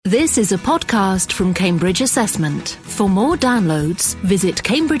This is a podcast from Cambridge Assessment. For more downloads, visit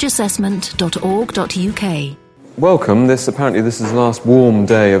cambridgeassessment.org.uk. Welcome. Apparently this is the last warm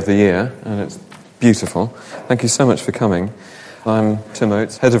day of the year, and it's beautiful. Thank you so much for coming. I'm Tim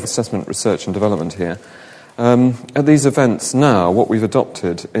Oates, Head of Assessment Research and Development here. At these events now, what we've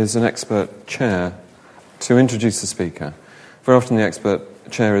adopted is an expert chair to introduce the speaker. Very often the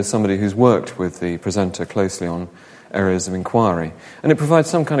expert chair is somebody who's worked with the presenter closely on areas of inquiry, and it provides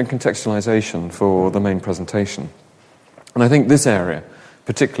some kind of contextualisation for the main presentation. And I think this area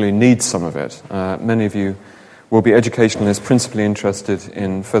particularly needs some of it. Many of you will be educationalists principally interested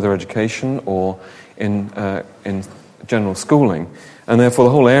in further education or in general schooling, and therefore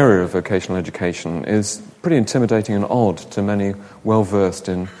the whole area of vocational education is pretty intimidating and odd to many well-versed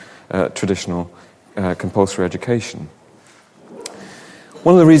in traditional compulsory education.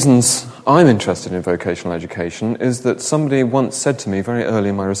 One of the reasons I'm interested in vocational education is that somebody once said to me very early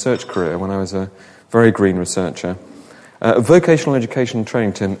in my research career, when I was a very green researcher, vocational education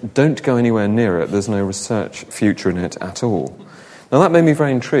training, Tim, don't go anywhere near it. There's no research future in it at all. Now that made me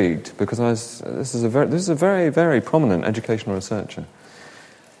very intrigued because this is a very, very prominent educational researcher.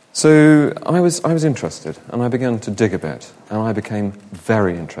 So I was interested, and I began to dig a bit, and I became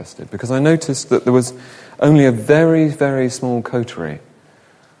very interested because I noticed that there was only a very, very small coterie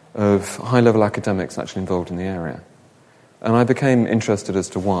of high-level academics actually involved in the area. And I became interested as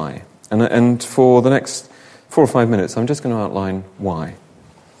to why. And for the next 4 or 5 minutes, I'm just going to outline why.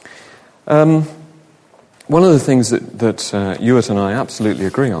 One of the things that Ewart and I absolutely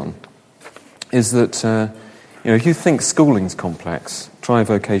agree on is that if you think schooling's complex, try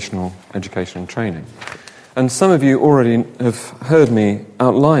vocational education and training. And some of you already have heard me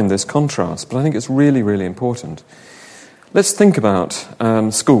outline this contrast, but I think it's really, really important. Let's think about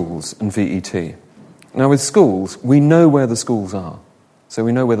schools and VET. Now, with schools, we know where the schools are, so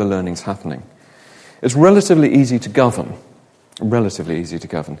we know where the learning's happening. It's relatively easy to govern.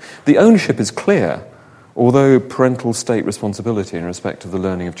 The ownership is clear, although parental state responsibility in respect of the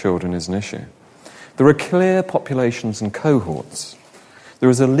learning of children is an issue. There are clear populations and cohorts. There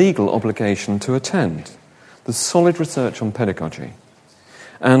is a legal obligation to attend. There's solid research on pedagogy.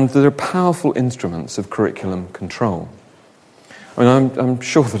 And there are powerful instruments of curriculum control. I mean, I'm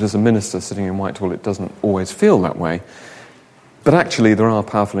sure that as a minister sitting in Whitehall it doesn't always feel that way, but actually there are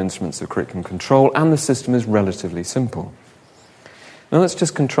powerful instruments of curriculum control and the system is relatively simple. Now let's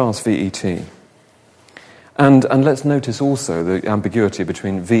just contrast VET. And let's notice also the ambiguity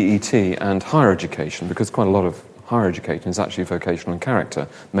between VET and higher education, because quite a lot of higher education is actually vocational in character: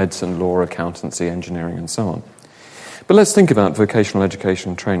 medicine, law, accountancy, engineering and so on. But let's think about vocational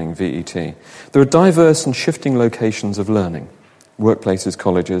education and training, VET. There are diverse and shifting locations of learning: workplaces,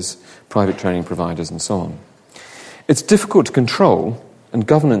 colleges, private training providers, and so on. It's difficult to control, and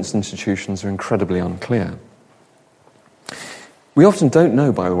governance institutions are incredibly unclear. We often don't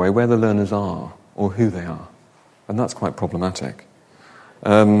know, by the way, where the learners are or who they are, and that's quite problematic.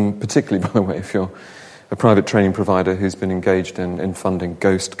 Particularly, by the way, if you're a private training provider who's been engaged in funding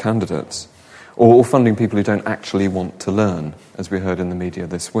ghost candidates, or funding people who don't actually want to learn, as we heard in the media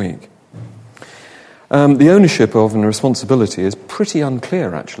this week. The ownership of and responsibility is pretty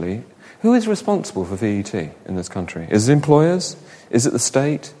unclear, actually. Who is responsible for VET in this country? Is it employers? Is it the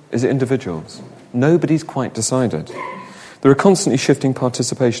state? Is it individuals? Nobody's quite decided. There are constantly shifting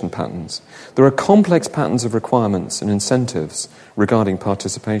participation patterns. There are complex patterns of requirements and incentives regarding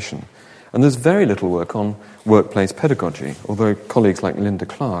participation. And there's very little work on workplace pedagogy, although colleagues like Linda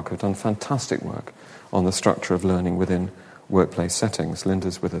Clark have done fantastic work on the structure of learning within workplace settings.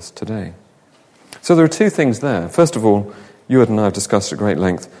 Linda's with us today. So there are two things there. First of all, Ewart and I have discussed at great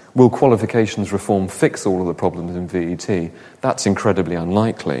length, will qualifications reform fix all of the problems in VET? That's incredibly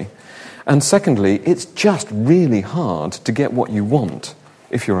unlikely. And secondly, it's just really hard to get what you want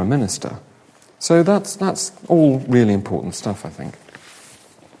if you're a minister. So that's all really important stuff, I think.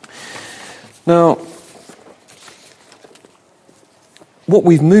 Now, what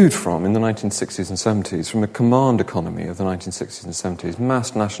we've moved from in the 1960s and 70s, from a command economy of the 1960s and 70s,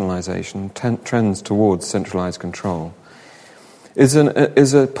 mass nationalisation, trends towards centralised control, is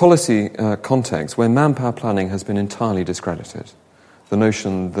a policy context where manpower planning has been entirely discredited. The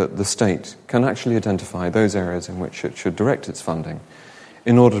notion that the state can actually identify those areas in which it should direct its funding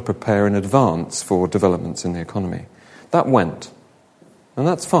in order to prepare in advance for developments in the economy. That went. And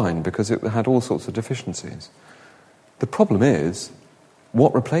that's fine because it had all sorts of deficiencies. The problem is,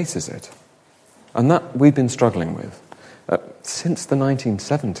 what replaces it? And that we've been struggling with since the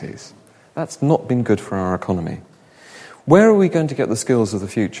 1970s. That's not been good for our economy. Where are we going to get the skills of the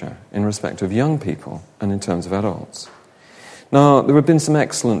future in respect of young people and in terms of adults? Now, there have been some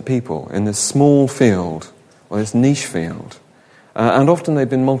excellent people in this small field, or this niche field, and often they've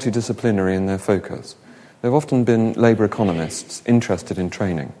been multidisciplinary in their focus. They've often been labour economists interested in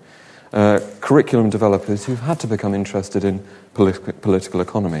training, curriculum developers who've had to become interested in political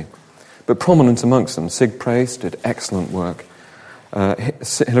economy. But prominent amongst them, Sig Preis did excellent work,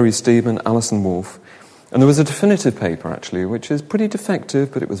 Hilary Steedman, Alison Wolfe, and there was a definitive paper, actually, which is pretty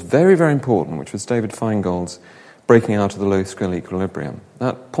defective, but it was very, very important, which was David Feingold's Breaking Out of the Low-Skill Equilibrium.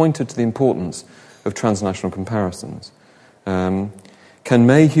 That pointed to the importance of transnational comparisons. Ken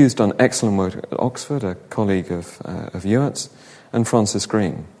Mayhew's done excellent work at Oxford, a colleague of Ewart's, and Francis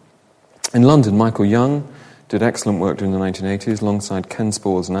Green. In London, Michael Young did excellent work during the 1980s alongside Ken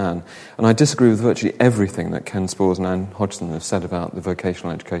Spores and Anne, and I disagree with virtually everything that Ken Spores and Anne Hodgson have said about the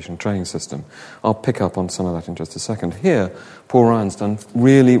vocational education training system. I'll pick up on some of that in just a second. Here, Paul Ryan's done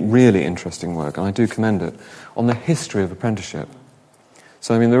really, really interesting work, and I do commend it, on the history of apprenticeship.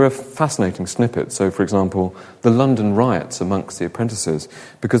 So, I mean, there are fascinating snippets. So, for example, the London riots amongst the apprentices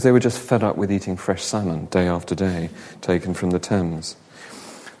because they were just fed up with eating fresh salmon day after day taken from the Thames.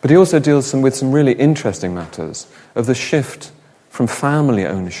 But he also deals with some really interesting matters of the shift from family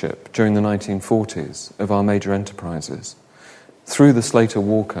ownership during the 1940s of our major enterprises through the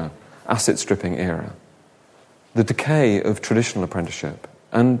Slater-Walker asset stripping era, the decay of traditional apprenticeship,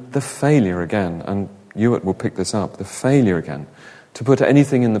 and the failure again, and Ewart will pick this up, the failure again to put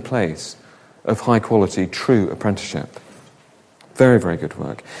anything in the place of high-quality, true apprenticeship. Very, very good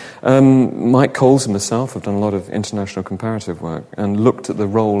work. Mike Coles and myself have done a lot of international comparative work and looked at the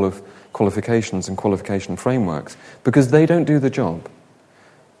role of qualifications and qualification frameworks because they don't do the job.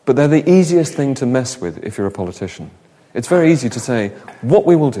 But they're the easiest thing to mess with if you're a politician. It's very easy to say, what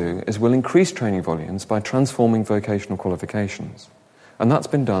we will do is we'll increase training volumes by transforming vocational qualifications. And that's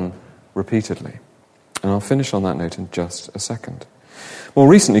been done repeatedly. And I'll finish on that note in just a second. More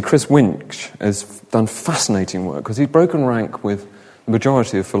recently, Chris Winch has done fascinating work because he's broken rank with the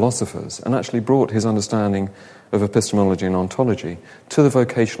majority of philosophers and actually brought his understanding of epistemology and ontology to the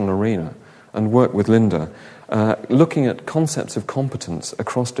vocational arena and worked with Linda, looking at concepts of competence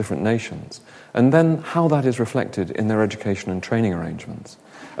across different nations and then how that is reflected in their education and training arrangements.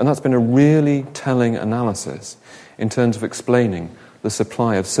 And that's been a really telling analysis in terms of explaining the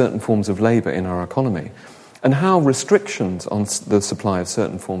supply of certain forms of labour in our economy and how restrictions on the supply of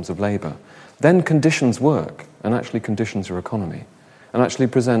certain forms of labour then conditions work and actually conditions your economy and actually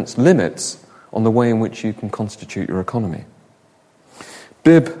presents limits on the way in which you can constitute your economy.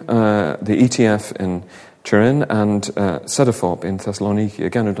 BIB, the ETF in Turin, and CEDEFOP in Thessaloniki,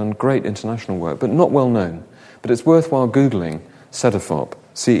 again, have done great international work, but not well known. But it's worthwhile Googling CEDEFOP,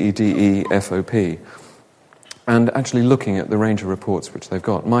 CEDEFOP, and actually looking at the range of reports which they've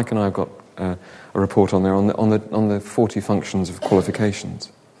got. Mike and I have got a report on there on the 40 functions of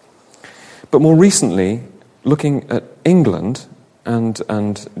qualifications. But more recently, looking at England and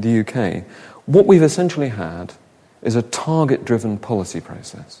the UK, what we've essentially had is a target-driven policy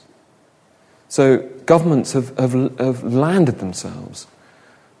process. So governments have landed themselves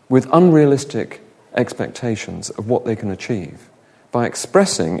with unrealistic expectations of what they can achieve by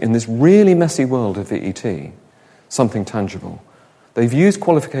expressing, in this really messy world of VET, something tangible. They've used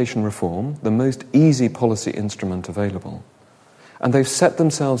qualification reform, the most easy policy instrument available, and they've set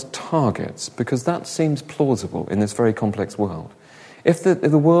themselves targets because that seems plausible in this very complex world. If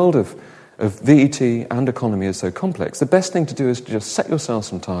the world of VET and economy is so complex, the best thing to do is to just set yourself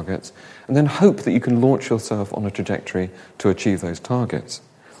some targets and then hope that you can launch yourself on a trajectory to achieve those targets.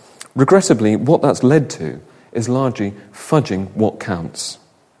 Regrettably, what that's led to is largely fudging what counts,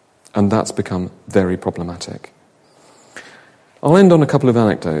 and that's become very problematic. I'll end on a couple of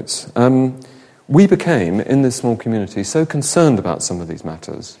anecdotes. We became, in this small community, so concerned about some of these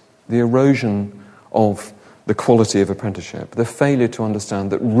matters, the erosion of the quality of apprenticeship, the failure to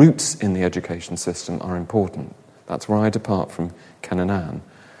understand that roots in the education system are important. That's where I depart from Ken and Anne,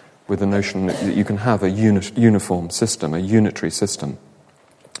 with the notion that you can have a uniform system, a unitary system,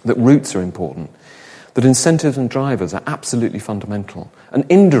 that roots are important, that incentives and drivers are absolutely fundamental, and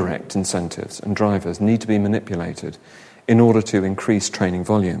indirect incentives and drivers need to be manipulated in order to increase training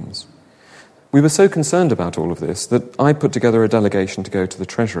volumes. We were so concerned about all of this that I put together a delegation to go to the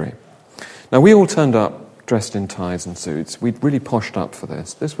Treasury. Now, we all turned up dressed in ties and suits. We'd really poshed up for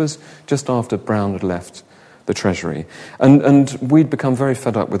this. This was just after Brown had left the Treasury. And we'd become very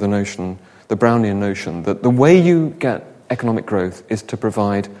fed up with the Brownian notion that the way you get economic growth is to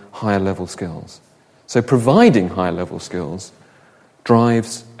provide higher level skills. So providing higher level skills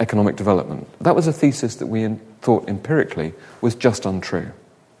drives economic development. That was a thesis that we thought empirically was just untrue.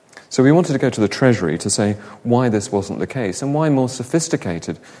 So we wanted to go to the Treasury to say why this wasn't the case and why more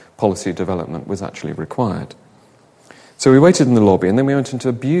sophisticated policy development was actually required. So we waited in the lobby, and then we went into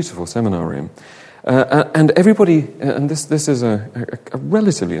a beautiful seminar room. And everybody, and this is a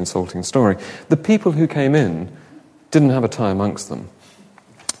relatively insulting story, the people who came in didn't have a tie amongst them.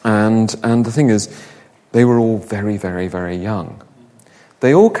 And the thing is, they were all very, very, very young.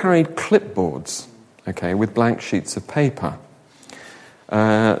 They all carried clipboards, okay, with blank sheets of paper.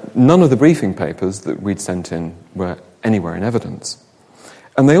 None of the briefing papers that we'd sent in were anywhere in evidence.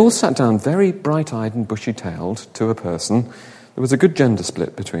 And they all sat down very bright-eyed and bushy-tailed to a person. There was a good gender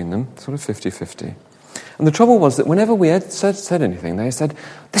split between them, sort of 50-50. And the trouble was that whenever we had said anything, they said,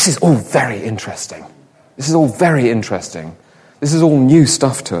 "This is all very interesting. This is all very interesting. This is all new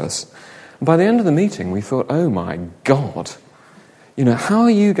stuff to us." And by the end of the meeting, we thought, oh my God, how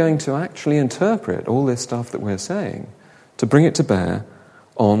are you going to actually interpret all this stuff that we're saying to bring it to bear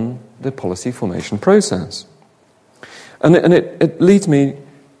on the policy formation process? And it leads me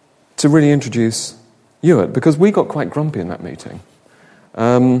to really introduce Ewart, because we got quite grumpy in that meeting.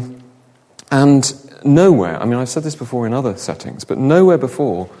 And nowhere, I've said this before in other settings, but nowhere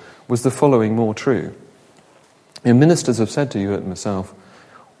before was the following more true. Ministers have said to Ewart and myself,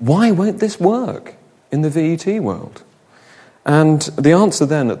 why won't this work in the VET world? And the answer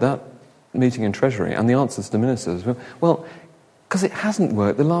then at that meeting in Treasury, and the answers to the ministers were, well, because it hasn't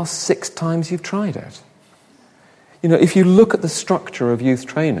worked the last 6 times you've tried it. If you look at the structure of youth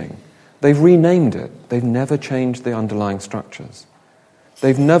training, they've renamed it. They've never changed the underlying structures.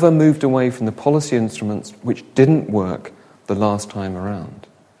 They've never moved away from the policy instruments which didn't work the last time around.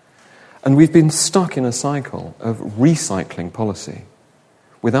 And we've been stuck in a cycle of recycling policy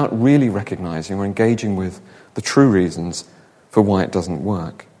without really recognising or engaging with the true reasons for why it doesn't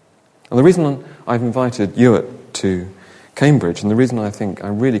work. And the reason I've invited Ewart to Cambridge, and the reason I think I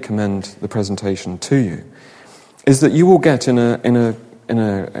really commend the presentation to you, is that you will get in a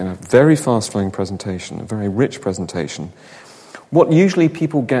very fast-flowing presentation, a very rich presentation, what usually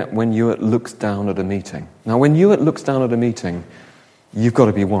people get when Ewart looks down at a meeting. Now, when Ewart looks down at a meeting, you've got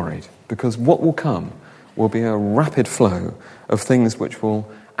to be worried, because what will come will be a rapid flow of things which will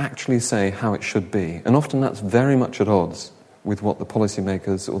actually say how it should be. And often that's very much at odds with what the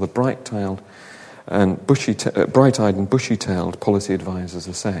policymakers or the bright-eyed and bushy-tailed policy advisors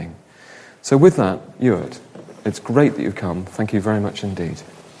are saying. So with that, Ewart, it's great that you've come. Thank you very much indeed.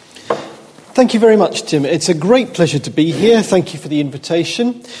 Thank you very much, Tim. It's a great pleasure to be here. Thank you for the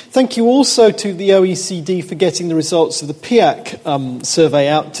invitation. Thank you also to the OECD for getting the results of the PIAC survey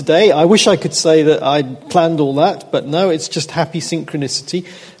out today. I wish I could say that I'd planned all that, but no, it's just happy synchronicity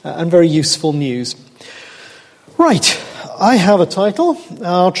and very useful news. Right, I have a title.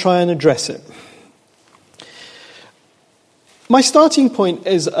 I'll try and address it. My starting point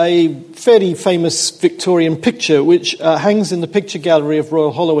is a fairly famous Victorian picture which hangs in the picture gallery of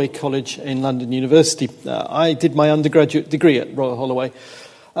Royal Holloway College in London University. I did my undergraduate degree at Royal Holloway.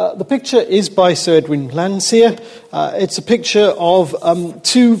 The picture is by Sir Edwin Landseer. It's a picture of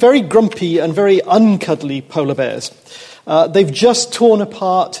 2 very grumpy and very uncuddly polar bears. They've just torn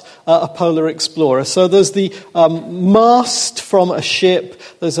apart a polar explorer. So there's the mast from a ship,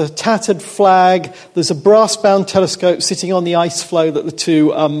 there's a tattered flag, there's a brass-bound telescope sitting on the ice floe that the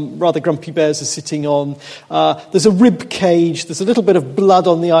 2 rather grumpy bears are sitting on. There's a rib cage, there's a little bit of blood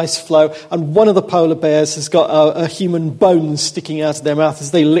on the ice floe, and one of the polar bears has got a human bone sticking out of their mouth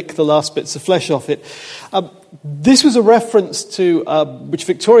as they lick the last bits of flesh off it. This was a reference to, which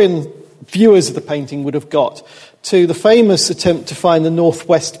Victorian viewers of the painting would have got, to the famous attempt to find the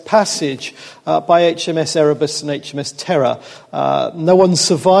Northwest Passage by HMS Erebus and HMS Terror. No one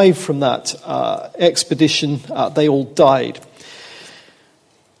survived from that expedition. They all died.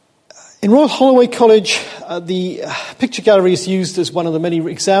 In Royal Holloway College, the picture gallery is used as one of the many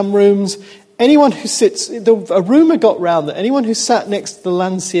exam rooms. Anyone who sits, a rumour got round that anyone who sat next to the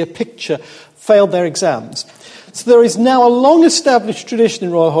Landseer picture failed their exams. So there is now a long-established tradition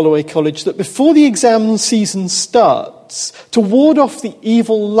in Royal Holloway College that before the exam season starts, to ward off the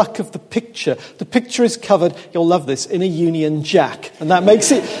evil luck of the picture is covered, you'll love this, in a Union Jack. And that makes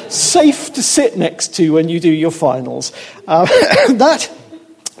it safe to sit next to when you do your finals. That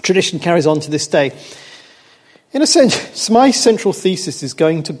tradition carries on to this day. In a sense, my central thesis is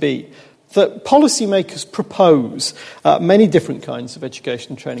going to be that policymakers propose many different kinds of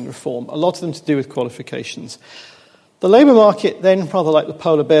education and training reform, a lot of them to do with qualifications. The labour market then, rather like the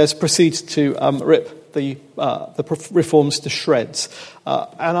polar bears, proceeds to rip the reforms to shreds.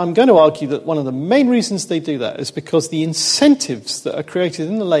 And I'm going to argue that one of the main reasons they do that is because the incentives that are created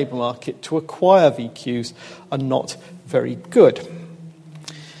in the labour market to acquire VQs are not very good.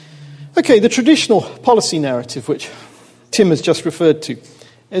 Okay, the traditional policy narrative, which Tim has just referred to,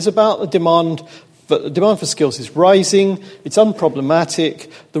 is about the demand for skills is rising, it's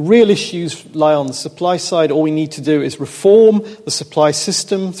unproblematic, the real issues lie on the supply side. All we need to do is reform the supply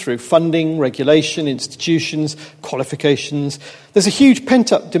system through funding, regulation, institutions, qualifications. There's a huge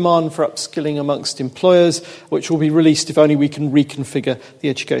pent-up demand for upskilling amongst employers, which will be released if only we can reconfigure the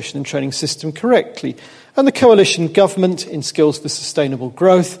education and training system correctly. And the coalition government in Skills for Sustainable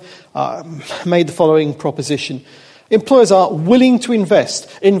Growth made the following proposition. Employers are willing to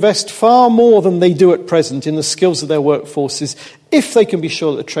invest far more than they do at present in the skills of their workforces if they can be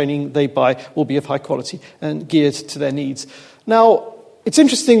sure that the training they buy will be of high quality and geared to their needs. Now, it's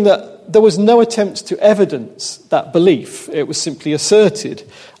interesting that there was no attempt to evidence that belief. It was simply asserted.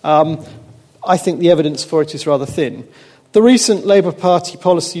 I think the evidence for it is rather thin. The recent Labour Party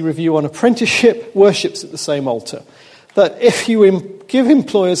policy review on apprenticeship worships at the same altar, that if you give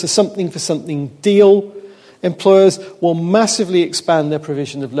employers a something-for-something deal, employers will massively expand their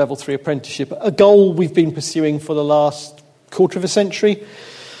provision of Level 3 apprenticeship, a goal we've been pursuing for the last quarter of a century.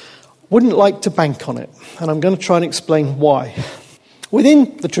 Wouldn't like to bank on it, and I'm going to try and explain why.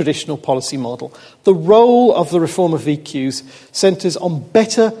 Within the traditional policy model, the role of the reform of VQs centres on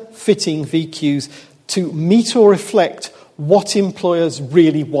better fitting VQs to meet or reflect what employers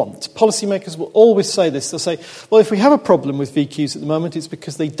really want. Policymakers will always say this. They'll say, well, if we have a problem with VQs at the moment, it's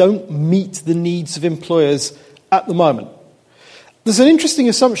because they don't meet the needs of employers at the moment. There's an interesting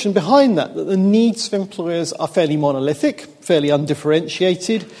assumption behind that the needs of employers are fairly monolithic, fairly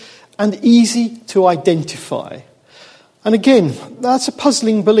undifferentiated, and easy to identify. And again, that's a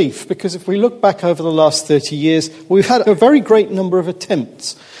puzzling belief, because if we look back over the last 30 years, we've had a very great number of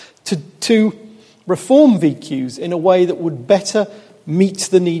attempts to reform VQs in a way that would better meet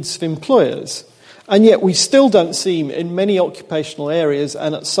the needs of employers. And yet we still don't seem, in many occupational areas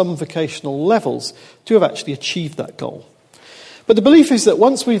and at some vocational levels, to have actually achieved that goal. But the belief is that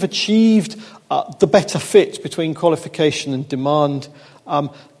once we've achieved the better fit between qualification and demand,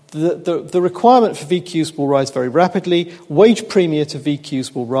 the requirement for VQs will rise very rapidly, wage premium to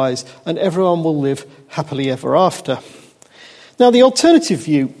VQs will rise, and everyone will live happily ever after. Now, the alternative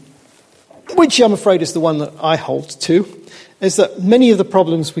view, which I'm afraid is the one that I hold to, is that many of the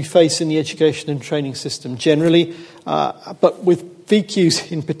problems we face in the education and training system generally, but with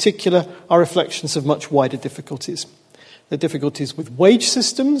VQs in particular, are reflections of much wider difficulties. There are difficulties with wage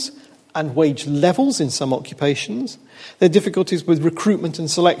systems and wage levels in some occupations. There are difficulties with recruitment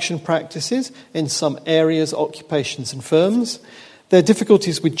and selection practices in some areas, occupations and firms. There are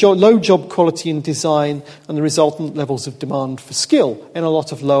difficulties with low job quality and design and the resultant levels of demand for skill in a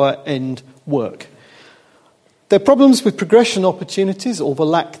lot of lower-end work. There are problems with progression opportunities or the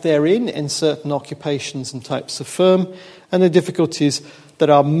lack therein in certain occupations and types of firm, and there are difficulties that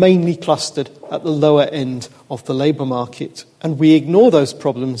are mainly clustered at the lower end of the labour market, and we ignore those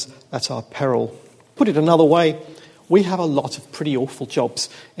problems at our peril. Put it another way, we have a lot of pretty awful jobs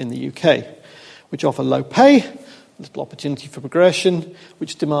in the UK, which offer low pay, little opportunity for progression,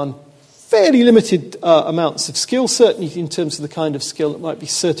 which demand fairly limited amounts of skill, certainly in terms of the kind of skill that might be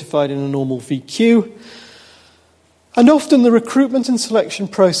certified in a normal VQ. And often the recruitment and selection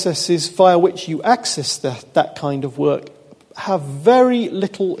processes via which you access that kind of work have very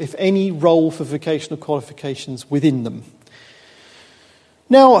little, if any, role for vocational qualifications within them.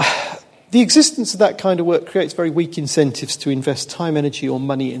 Now, the existence of that kind of work creates very weak incentives to invest time, energy or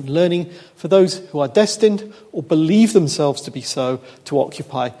money in learning for those who are destined or believe themselves to be so to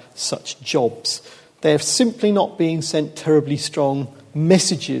occupy such jobs. They're simply not being sent terribly strong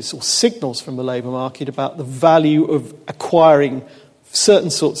messages or signals from the labour market about the value of acquiring certain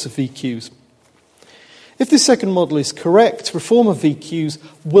sorts of VQs. If this second model is correct, reform of VQs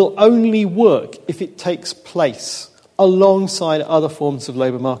will only work if it takes place alongside other forms of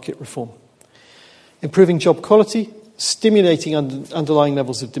labour market reform. Improving job quality, stimulating underlying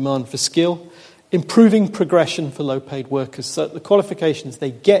levels of demand for skill, improving progression for low-paid workers so that the qualifications they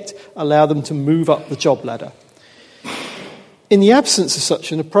get allow them to move up the job ladder. In the absence of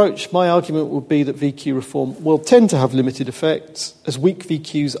such an approach, my argument would be that VQ reform will tend to have limited effects, as weak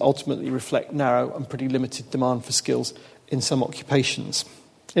VQs ultimately reflect narrow and pretty limited demand for skills in some occupations.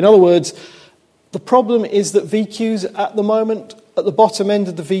 In other words, the problem is that VQs at the moment, at the bottom end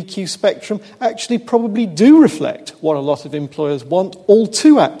of the VQ spectrum, actually probably do reflect what a lot of employers want all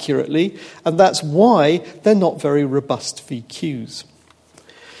too accurately, and that's why they're not very robust VQs.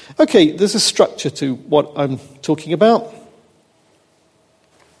 Okay, there's a structure to what I'm talking about,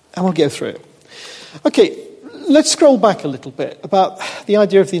 and we'll go through it. Okay, let's scroll back a little bit about the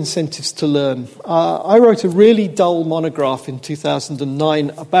idea of the incentives to learn. I wrote a really dull monograph in 2009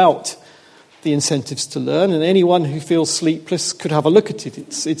 about the incentives to learn, and anyone who feels sleepless could have a look at it.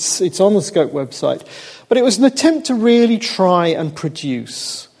 It's on the Scope website. But it was an attempt to really try and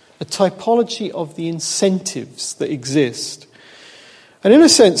produce a typology of the incentives that exist. And in a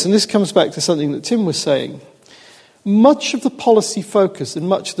sense, and this comes back to something that Tim was saying, much of the policy focus and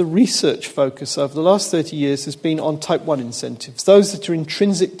much of the research focus over the last 30 years has been on type 1 incentives, those that are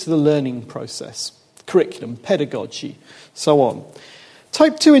intrinsic to the learning process, curriculum, pedagogy, so on.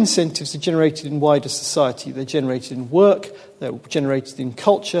 Type 2 incentives are generated in wider society. They're generated in work, they're generated in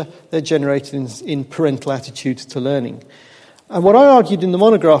culture, they're generated in parental attitudes to learning. And what I argued in the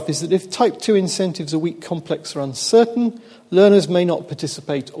monograph is that if type 2 incentives are weak, complex, or uncertain, learners may not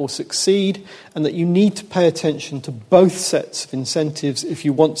participate or succeed, and that you need to pay attention to both sets of incentives if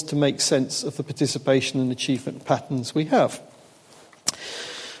you want to make sense of the participation and achievement patterns we have.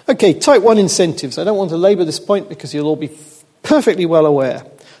 Okay, type 1 incentives. I don't want to labour this point because you'll all be perfectly well aware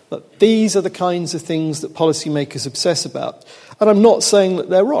that these are the kinds of things that policymakers obsess about. And I'm not saying that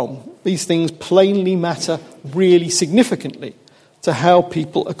they're wrong. These things plainly matter really significantly to how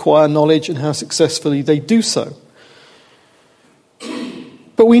people acquire knowledge and how successfully they do so.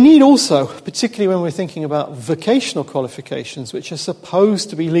 But we need also, particularly when we're thinking about vocational qualifications, which are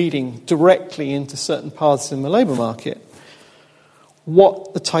supposed to be leading directly into certain paths in the labour market,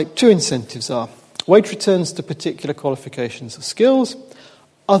 what the type 2 incentives are. Wage returns to particular qualifications or skills,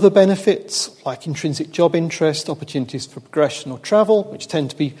 other benefits like intrinsic job interest, opportunities for progression or travel, which tend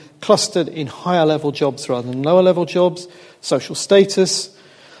to be clustered in higher level jobs rather than lower level jobs, social status,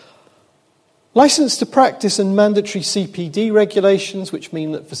 license to practice and mandatory CPD regulations, which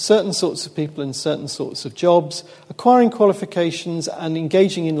mean that for certain sorts of people in certain sorts of jobs, acquiring qualifications and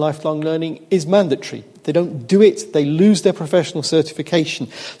engaging in lifelong learning is mandatory. If they don't do it, they lose their professional certification.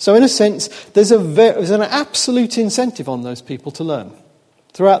 So in a sense, there's an absolute incentive on those people to learn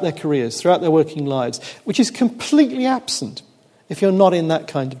throughout their careers, throughout their working lives, which is completely absent if you're not in that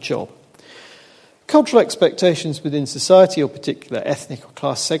kind of job. Cultural expectations within society or particular ethnic or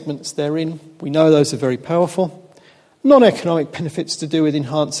class segments they're in, we know those are very powerful. Non-economic benefits to do with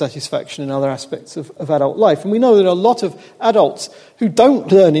enhanced satisfaction in other aspects of adult life. And we know that a lot of adults who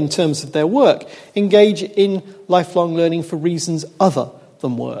don't learn in terms of their work engage in lifelong learning for reasons other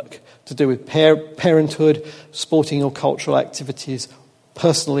than work, to do with parenthood, sporting or cultural activities,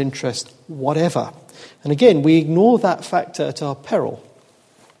 personal interest, whatever. And again, we ignore that factor at our peril.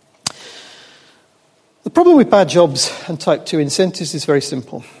 The problem with bad jobs and type 2 incentives is very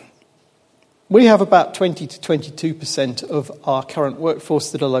simple. We have about 20 to 22% of our current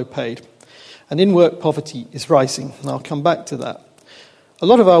workforce that are low paid. And in-work poverty is rising, and I'll come back to that. A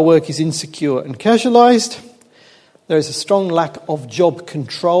lot of our work is insecure and casualised. There is a strong lack of job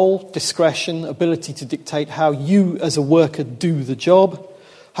control, discretion, ability to dictate how you as a worker do the job.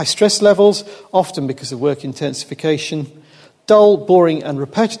 High stress levels, often because of work intensification. Dull, boring and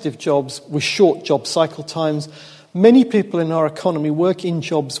repetitive jobs with short job cycle times. Many people in our economy work in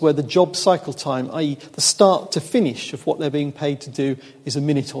jobs where the job cycle time, i.e. the start to finish of what they're being paid to do, is a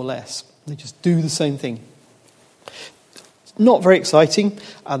minute or less. They just do the same thing. Not very exciting,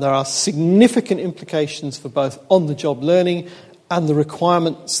 and there are significant implications for both on-the-job learning and the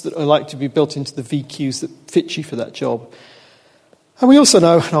requirements that are likely to be built into the VQs that fit you for that job. And we also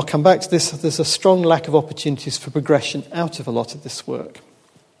know, and I'll come back to this, there's a strong lack of opportunities for progression out of a lot of this work.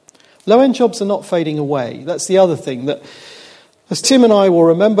 Low-end jobs are not fading away. That's the other thing that, as Tim and I will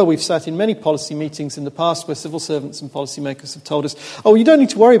remember, we've sat in many policy meetings in the past where civil servants and policymakers have told us, oh, you don't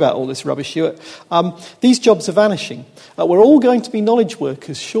need to worry about all this rubbish, Hewitt. These jobs are vanishing. We're all going to be knowledge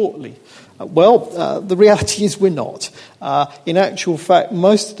workers shortly. The reality is we're not. In actual fact,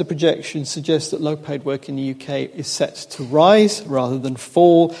 most of the projections suggest that low-paid work in the UK is set to rise rather than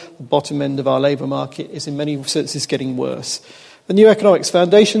fall. The bottom end of our labour market is in many senses getting worse. The New Economics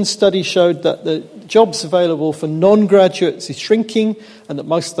Foundation study showed that the jobs available for non-graduates is shrinking and that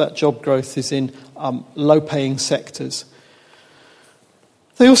most of that job growth is in low-paying sectors.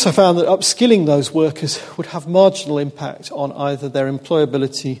 They also found that upskilling those workers would have marginal impact on either their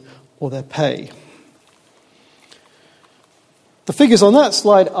employability or their pay. The figures on that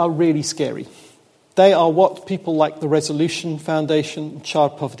slide are really scary. They are what people like the Resolution Foundation,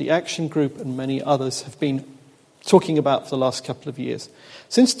 Child Poverty Action Group and many others have been talking about for the last couple of years.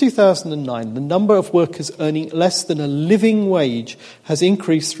 Since 2009, the number of workers earning less than a living wage has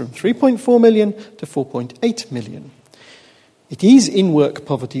increased from 3.4 million to 4.8 million. It is in-work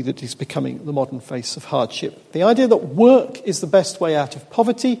poverty that is becoming the modern face of hardship. The idea that work is the best way out of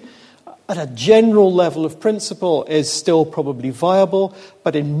poverty at a general level of principle is still probably viable,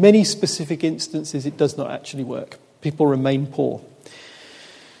 but in many specific instances it does not actually work. People remain poor.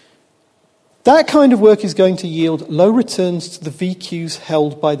 That kind of work is going to yield low returns to the VQs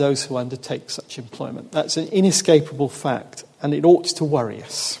held by those who undertake such employment. That's an inescapable fact, and it ought to worry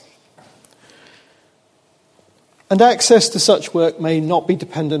us. And access to such work may not be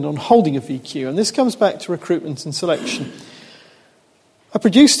dependent on holding a VQ, and this comes back to recruitment and selection. I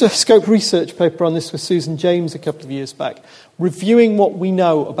produced a scope research paper on this with Susan James a couple of years back, reviewing what we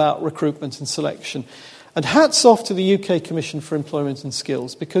know about recruitment and selection. And hats off to the UK Commission for Employment and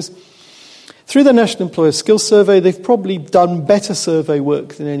Skills, because through the National Employer Skills Survey, they've probably done better survey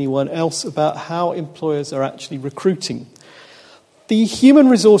work than anyone else about how employers are actually recruiting. The Human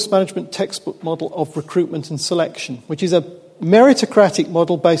Resource Management textbook model of recruitment and selection, which is a meritocratic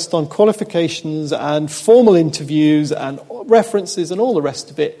model based on qualifications and formal interviews and references and all the rest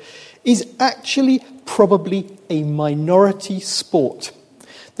of it, is actually probably a minority sport.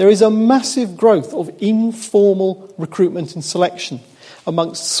 There is a massive growth of informal recruitment and selection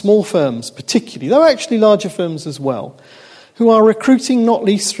amongst small firms particularly, though actually larger firms as well, who are recruiting not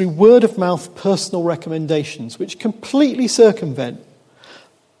least through word-of-mouth personal recommendations, which completely circumvent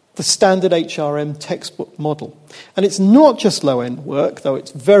the standard HRM textbook model. And it's not just low-end work, though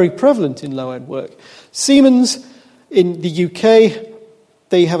it's very prevalent in low-end work. Siemens in the UK,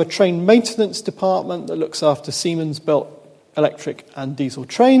 they have a train maintenance department that looks after Siemens-built electric and diesel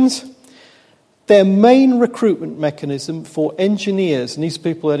trains. Their main recruitment mechanism for engineers, and these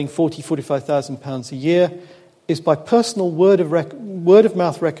people earning £40,000-45,000 a year, is by personal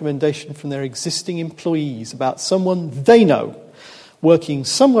word-of-mouth recommendation from their existing employees about someone they know working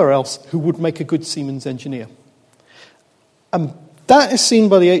somewhere else who would make a good Siemens engineer. And that is seen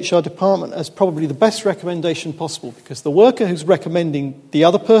by the HR department as probably the best recommendation possible, because the worker who's recommending the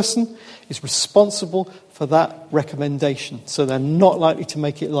other person is responsible for that recommendation, so they're not likely to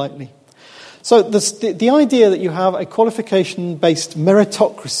make it lightly. So the idea that you have a qualification-based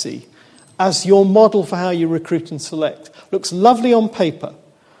meritocracy as your model for how you recruit and select looks lovely on paper,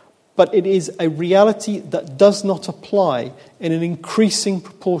 but it is a reality that does not apply in an increasing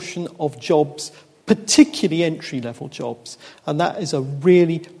proportion of jobs, particularly entry-level jobs. And that is a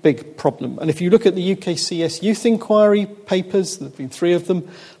really big problem. And if you look at the UKCS Youth Inquiry papers, there have been 3 of them,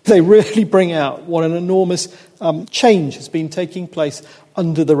 they really bring out what an enormous change has been taking place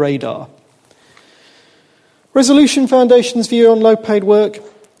under the radar. Resolution Foundation's view on low-paid work,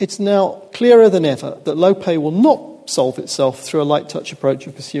 it's now clearer than ever that low pay will not solve itself through a light-touch approach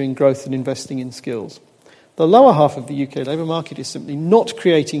of pursuing growth and investing in skills. The lower half of the UK labour market is simply not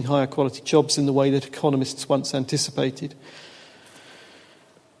creating higher quality jobs in the way that economists once anticipated.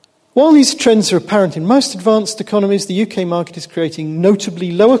 While these trends are apparent in most advanced economies, the UK market is creating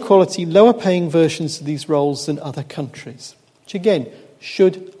notably lower quality, lower paying versions of these roles than other countries, which again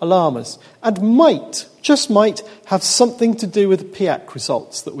should alarm us and might, just might, have something to do with the PIAC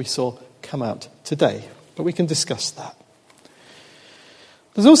results that we saw come out today. But we can discuss that.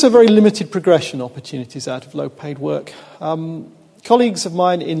 There's also very limited progression opportunities out of low-paid work. Colleagues of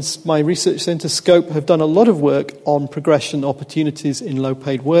mine in my research centre, Scope, have done a lot of work on progression opportunities in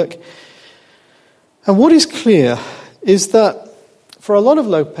low-paid work. And what is clear is that for a lot of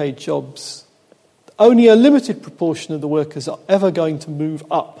low-paid jobs, only a limited proportion of the workers are ever going to move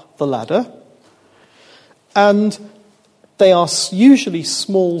up the ladder. And they are usually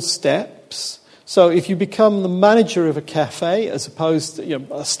small steps. So if you become the manager of a cafe, as opposed to a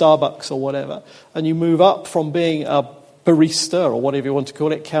Starbucks or whatever, and you move up from being a barista or whatever you want to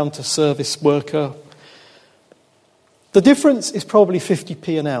call it, counter service worker, the difference is probably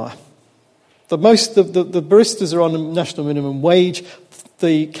 50p an hour. The baristas are on a national minimum wage.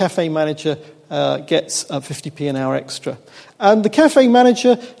 The cafe manager gets 50p an hour extra. And the cafe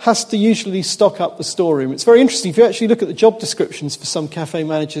manager has to usually stock up the storeroom. It's very interesting. If you actually look at the job descriptions for some cafe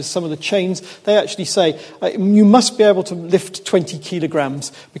managers, some of the chains, they actually say, you must be able to lift 20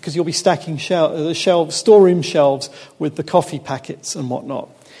 kilograms because you'll be stacking storeroom shelves with the coffee packets and whatnot.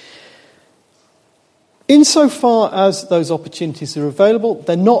 Insofar as those opportunities are available,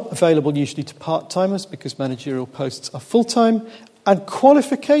 they're not available usually to part-timers because managerial posts are full-time, and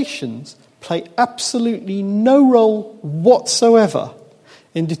qualifications play absolutely no role whatsoever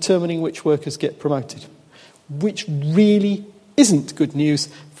in determining which workers get promoted, which really isn't good news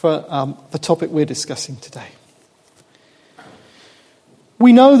for the topic we're discussing today.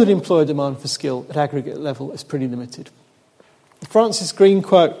 We know that employer demand for skill at aggregate level is pretty limited. The Francis Green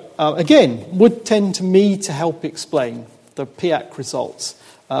quote, again, would tend to me to help explain the PIAC results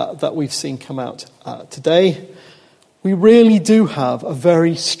that we've seen come out today. We really do have a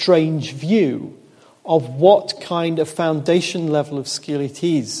very strange view of what kind of foundation level of skill it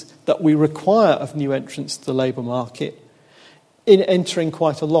is that we require of new entrants to the labour market in entering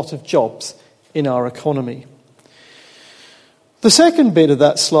quite a lot of jobs in our economy. The second bit of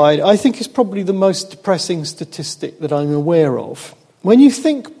that slide, I think, is probably the most depressing statistic that I'm aware of. When you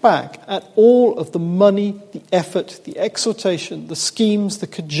think back at all of the money, the effort, the exhortation, the schemes, the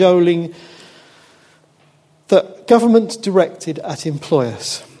cajoling that government directed at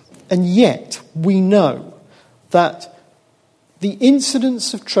employers, and yet we know that the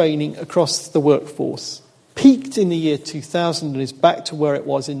incidence of training across the workforce peaked in the year 2000 and is back to where it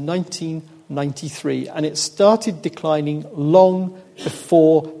was in 1993, and it started declining long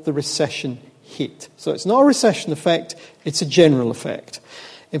before the recession hit. So it's not a recession effect, it's a general effect.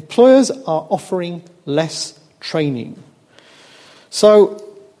 Employers are offering less training. So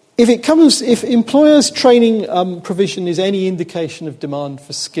if employers' training provision is any indication of demand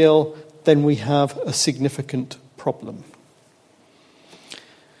for skill, then we have a significant problem.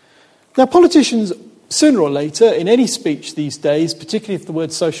 Now, politicians, sooner or later, in any speech these days, particularly if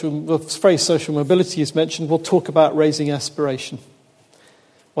the phrase social mobility is mentioned, will talk about raising aspiration.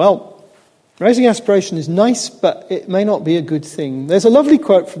 Well, raising aspiration is nice, but it may not be a good thing. There's a lovely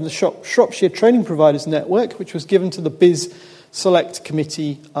quote from the Shropshire Training Providers Network, which was given to the BIS Select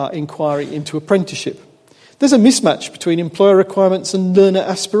Committee inquiry into apprenticeship. There's a mismatch between employer requirements and learner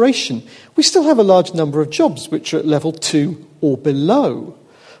aspiration. We still have a large number of jobs which are at level 2 or below.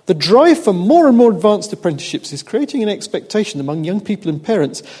 The drive for more and more advanced apprenticeships is creating an expectation among young people and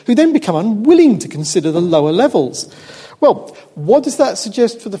parents who then become unwilling to consider the lower levels. Well, what does that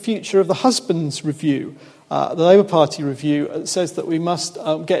suggest for the future of the Husbands Review, the Labour Party review? It says that we must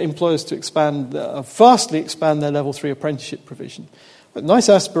get employers to vastly expand their level 3 apprenticeship provision. But nice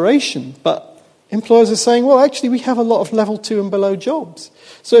aspiration, but employers are saying, well, actually, we have a lot of level 2 and below jobs.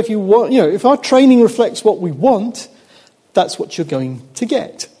 So if our training reflects what we want, that's what you're going to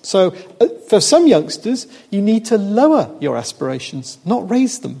get. So for some youngsters, you need to lower your aspirations, not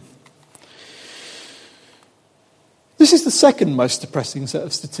raise them. This is the second most depressing set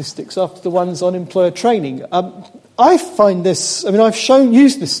of statistics after the ones on employer training. I find this, I've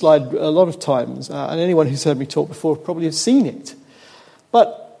used this slide a lot of times, and anyone who's heard me talk before probably has seen it.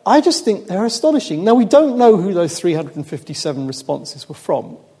 But I just think they're astonishing. Now, we don't know who those 357 responses were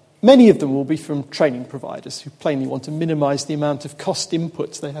from. Many of them will be from training providers who plainly want to minimise the amount of cost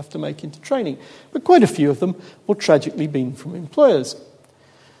inputs they have to make into training. But quite a few of them will tragically be from employers.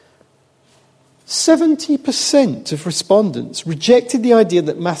 70% of respondents rejected the idea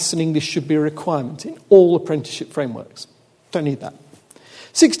that maths and English should be a requirement in all apprenticeship frameworks. Don't need that.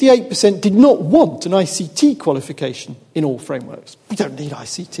 68% did not want an ICT qualification in all frameworks. We don't need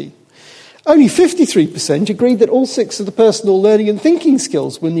ICT. Only 53% agreed that all 6 of the personal learning and thinking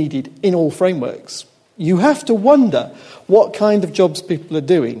skills were needed in all frameworks. You have to wonder what kind of jobs people are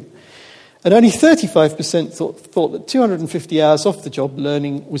doing. And only 35% thought that 250 hours off the job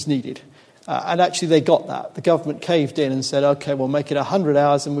learning was needed. And actually they got that. The government caved in and said, OK, we'll make it 100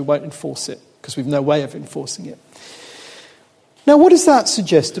 hours and we won't enforce it because we've no way of enforcing it. Now, what does that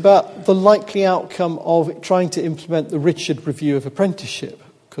suggest about the likely outcome of trying to implement the Richard Review of Apprenticeship?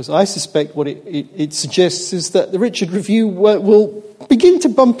 Because I suspect what it suggests is that the Richard Review will begin to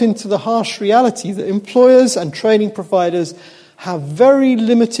bump into the harsh reality that employers and training providers have very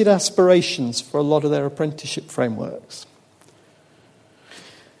limited aspirations for a lot of their apprenticeship frameworks.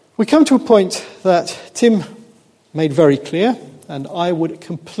 We come to a point that Tim made very clear, and I would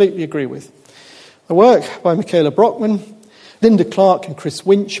completely agree with. The work by Michaela Brockman, Linda Clark and Chris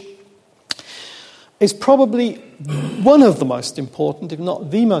Winch is probably one of the most important, if not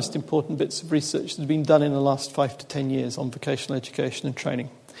the most important, bits of research that has been done in the last 5 to 10 years on vocational education and training.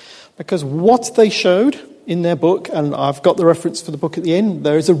 Because what they showed in their book, and I've got the reference for the book at the end,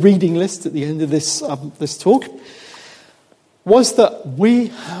 there is a reading list at the end of this talk, was that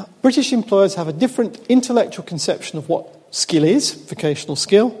British employers have a different intellectual conception of what skill is, vocational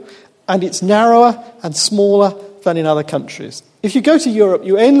skill, and it's narrower and smaller than in other countries. If you go to Europe,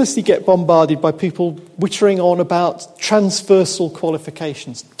 you endlessly get bombarded by people wittering on about transversal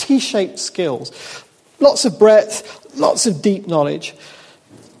qualifications, T-shaped skills, lots of breadth, lots of deep knowledge.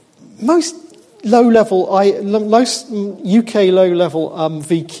 Most UK low-level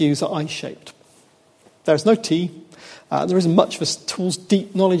VQs are I-shaped. There's no T. There isn't much of a tool's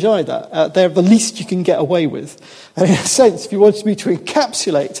deep knowledge either. They're the least you can get away with. And in a sense, if you wanted me to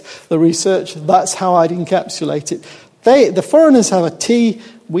encapsulate the research, that's how I'd encapsulate it. The foreigners have a T,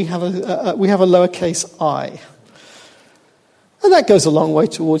 we have a lowercase I. And that goes a long way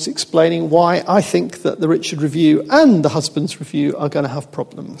towards explaining why I think that the Richard Review and the Husbands Review are going to have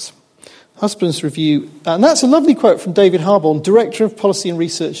problems. Husbands Review, and that's a lovely quote from David Harborne, Director of Policy and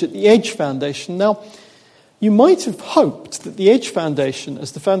Research at the Edge Foundation. Now, You might have hoped that the Edge Foundation,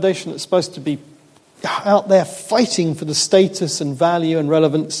 as the foundation that's supposed to be out there fighting for the status and value and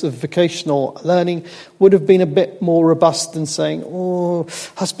relevance of vocational learning, would have been a bit more robust than saying,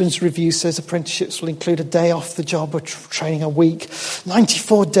 Husband's Review says apprenticeships will include a day off the job or training a week,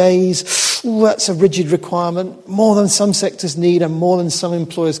 94 days, that's a rigid requirement, more than some sectors need and more than some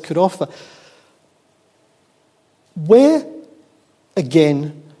employers could offer. Where,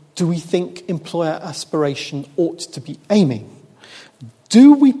 again, do we think employer aspiration ought to be aiming?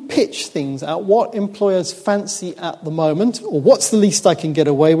 Do we pitch things at what employers fancy at the moment, or what's the least I can get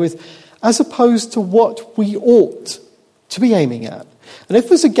away with, as opposed to what we ought to be aiming at? And if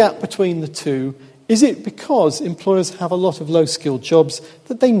there's a gap between the two, is it because employers have a lot of low-skilled jobs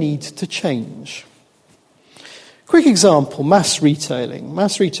that they need to change? Quick example, mass retailing.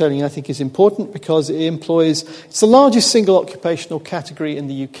 Mass retailing, I think, is important because it's the largest single occupational category in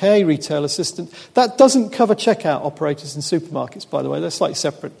the UK, retail assistant. That doesn't cover checkout operators in supermarkets, by the way. They're slightly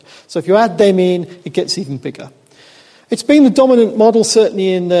separate. So if you add them in, it gets even bigger. It's been the dominant model,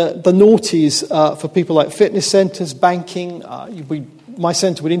 certainly in the noughties, for people like fitness centres, banking. My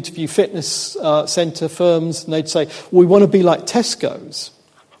centre would interview fitness centre firms, and they'd say, we want to be like Tesco's.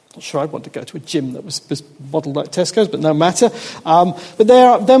 Not sure I'd want to go to a gym that was modelled like Tesco's, but no matter. But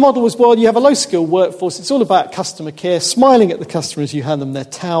their model was, well, you have a low-skilled workforce. It's all about customer care, smiling at the customer as you hand them their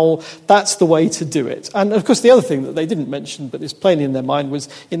towel. That's the way to do it. And, of course, the other thing that they didn't mention, but is plainly in their mind, was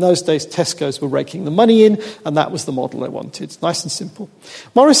in those days Tesco's were raking the money in, and that was the model they wanted. Nice and simple.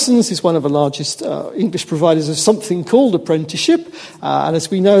 Morrison's is one of the largest English providers of something called apprenticeship, and as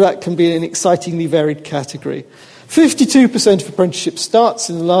we know, that can be an excitingly varied category. 52% of apprenticeship starts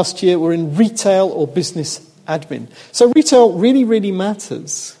in the last year were in retail or business admin. So retail really, really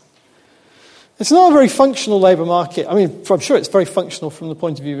matters. It's not a very functional labour market. I mean, I'm sure it's very functional from the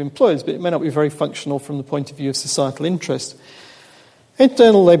point of view of employers, but it may not be very functional from the point of view of societal interest.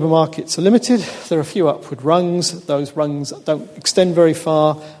 Internal labour markets are limited. There are a few upward rungs. Those rungs don't extend very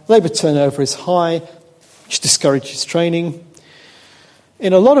far. Labour turnover is high, which discourages training.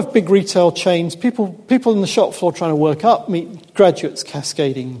 In a lot of big retail chains, people in the shop floor trying to work up meet graduates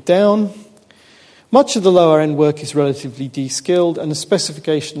cascading down. Much of the lower-end work is relatively de-skilled, and the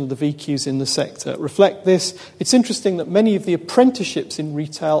specification of the VQs in the sector reflect this. It's interesting that many of the apprenticeships in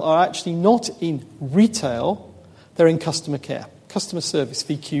retail are actually not in retail, they're in customer care, customer service,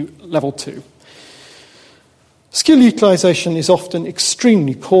 VQ level 2. Skill utilisation is often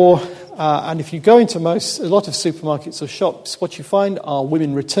extremely poor, and if you go into a lot of supermarkets or shops, what you find are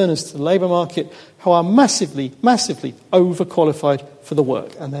women returners to the labour market who are massively, massively overqualified for the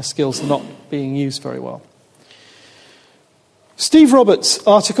work, and their skills are not being used very well. Steve Roberts'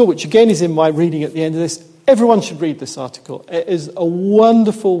 article, which again is in my reading at the end of this, everyone should read this article. It is a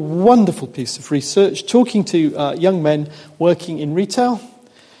wonderful, wonderful piece of research, talking to young men working in retail.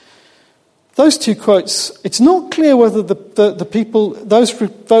 Those two quotes, it's not clear whether the people, those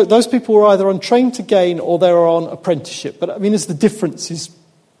people were either on train to gain or they were on apprenticeship. But I mean, as the difference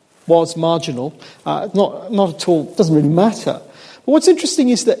was marginal, not at all, doesn't really matter. But what's interesting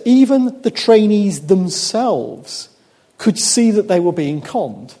is that even the trainees themselves could see that they were being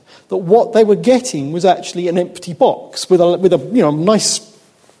conned, that what they were getting was actually an empty box with a nice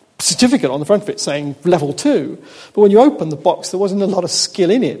certificate on the front of it saying level 2. But when you opened the box, there wasn't a lot of skill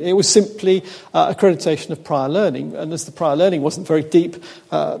in it. It was simply accreditation of prior learning. And as the prior learning wasn't very deep,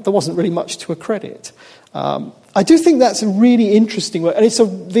 there wasn't really much to accredit. I do think that's a really interesting work. And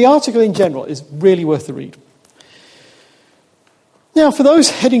the article in general is really worth a read. Now, for those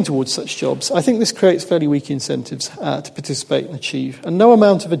heading towards such jobs, I think this creates fairly weak incentives to participate and achieve. And no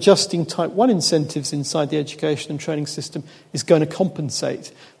amount of adjusting Type 1 incentives inside the education and training system is going to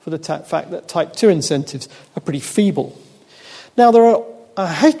compensate for the fact that Type 2 incentives are pretty feeble. Now,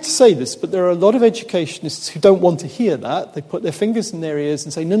 I hate to say this, but there are a lot of educationists who don't want to hear that. They put their fingers in their ears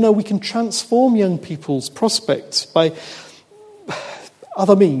and say, no, we can transform young people's prospects by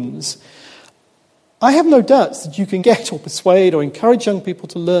other means. I have no doubts that you can get or persuade or encourage young people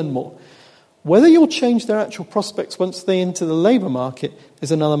to learn more. Whether you'll change their actual prospects once they enter the labour market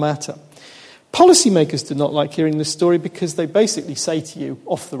is another matter. Policymakers do not like hearing this story because they basically say to you,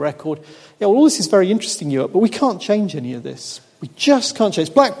 off the record, all this is very interesting, Europe, but we can't change any of this. We just can't change.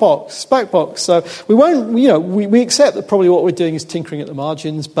 It's black box. So we won't, we accept that probably what we're doing is tinkering at the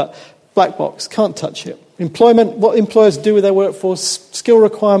margins, but black box, can't touch it. Employment, what employers do with their workforce, skill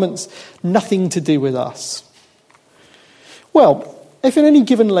requirements, nothing to do with us. Well, if in any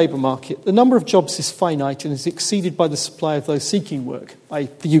given labour market the number of jobs is finite and is exceeded by the supply of those seeking work, i.e.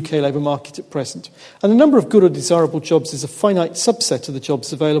 the UK labour market at present, and the number of good or desirable jobs is a finite subset of the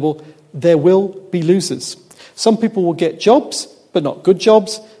jobs available, there will be losers. Some people will get jobs, but not good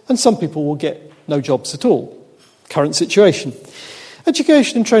jobs, and some people will get no jobs at all. Current situation.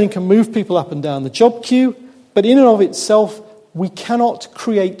 Education and training can move people up and down the job queue, but in and of itself, we cannot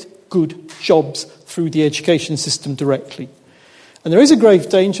create good jobs through the education system directly. And there is a grave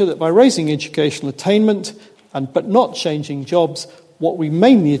danger that by raising educational attainment, but not changing jobs, what we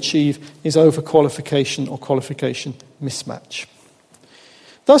mainly achieve is overqualification or qualification mismatch.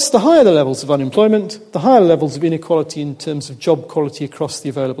 Thus, the higher the levels of unemployment, the higher levels of inequality in terms of job quality across the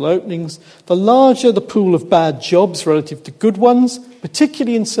available openings, the larger the pool of bad jobs relative to good ones,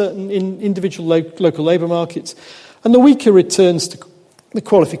 particularly in individual local labour markets, and the weaker returns to the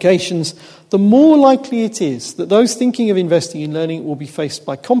qualifications, the more likely it is that those thinking of investing in learning will be faced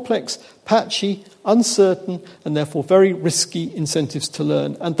by complex, patchy, uncertain, and therefore very risky incentives to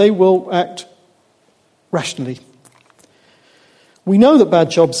learn, and they will act rationally. We know that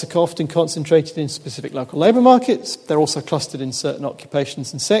bad jobs are often concentrated in specific local labour markets. They're also clustered in certain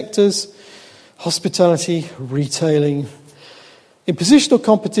occupations and sectors, hospitality, retailing. In positional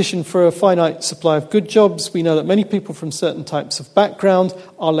competition for a finite supply of good jobs, we know that many people from certain types of background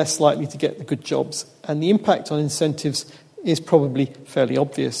are less likely to get the good jobs, and the impact on incentives is probably fairly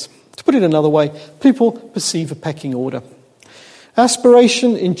obvious. To put it another way, people perceive a pecking order.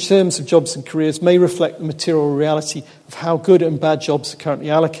 Aspiration in terms of jobs and careers may reflect the material reality of how good and bad jobs are currently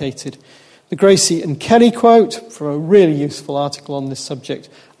allocated. The Gracie and Kelly quote from a really useful article on this subject,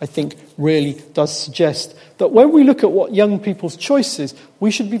 I think, really does suggest that when we look at what young people's choices,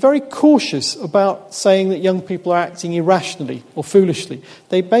 we should be very cautious about saying that young people are acting irrationally or foolishly.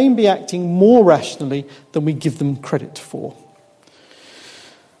 They may be acting more rationally than we give them credit for.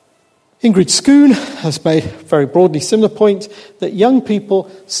 Ingrid Schoon has made a very broadly similar point that young people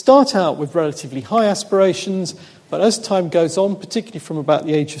start out with relatively high aspirations, but as time goes on, particularly from about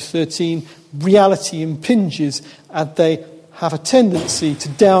the age of 13, reality impinges and they have a tendency to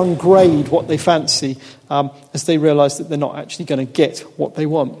downgrade what they fancy as they realise that they're not actually going to get what they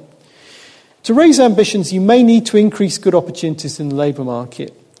want. To raise ambitions, you may need to increase good opportunities in the labour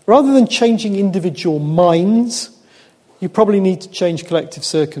market. Rather than changing individual minds, you probably need to change collective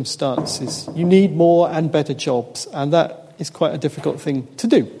circumstances. You need more and better jobs, and that is quite a difficult thing to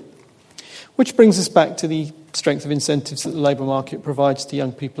do. Which brings us back to the strength of incentives that the labour market provides to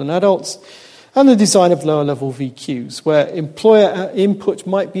young people and adults, and the design of lower-level VQs, where employer input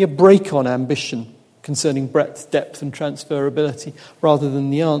might be a brake on ambition concerning breadth, depth and transferability, rather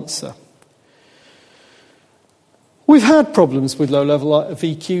than the answer. We've had problems with low-level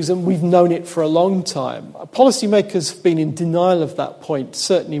VQs, and we've known it for a long time. Policymakers have been in denial of that point,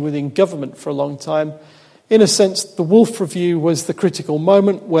 certainly within government for a long time. In a sense, the Wolf Review was the critical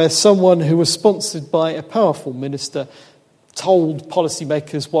moment where someone who was sponsored by a powerful minister told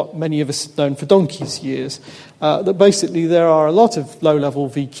policymakers what many of us have known for donkey's years, that basically there are a lot of low-level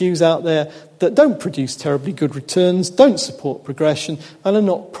VQs out there that don't produce terribly good returns, don't support progression, and are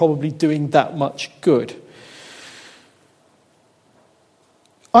not probably doing that much good.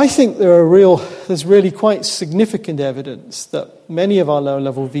 I think there's really quite significant evidence that many of our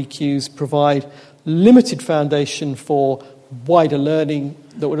low-level VQs provide limited foundation for wider learning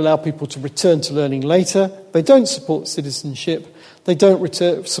that would allow people to return to learning later. They don't support citizenship. They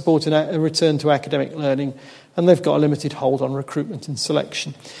don't support a return to academic learning. And they've got a limited hold on recruitment and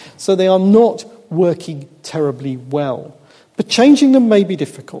selection. So they are not working terribly well. But changing them may be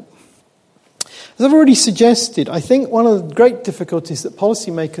difficult. As I've already suggested, I think one of the great difficulties that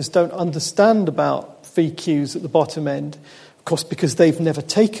policymakers don't understand about VQs at the bottom end, of course because they've never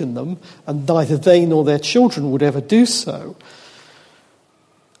taken them, and neither they nor their children would ever do so,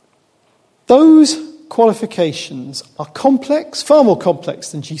 those qualifications are complex, far more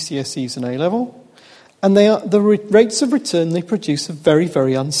complex than GCSEs and A-level, and the rates of return they produce are very,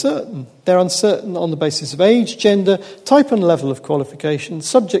 very uncertain. They're uncertain on the basis of age, gender, type and level of qualification,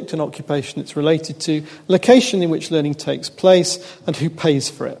 subject and occupation it's related to, location in which learning takes place, and who pays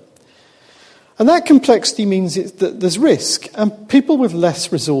for it. And that complexity means that there's risk, and people with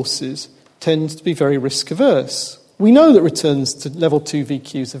less resources tend to be very risk-averse. We know that returns to level 2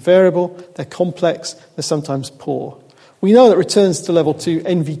 VQs are variable, they're complex, they're sometimes poor. We know that returns to level 2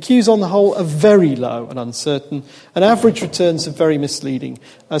 NVQs on the whole are very low and uncertain, and average returns are very misleading,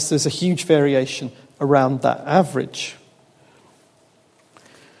 as there's a huge variation around that average.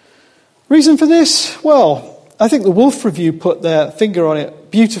 Reason for this? Well, I think the Wolf Review put their finger on it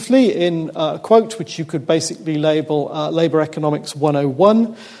beautifully in a quote which you could basically label Labour Economics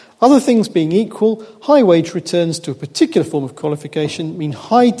 101. Other things being equal, high wage returns to a particular form of qualification mean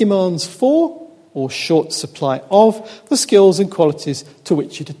high demands for, or short supply of, the skills and qualities to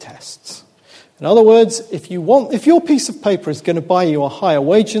which it attests. In other words, if your piece of paper is going to buy you a higher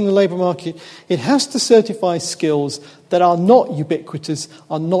wage in the labour market, it has to certify skills that are not ubiquitous,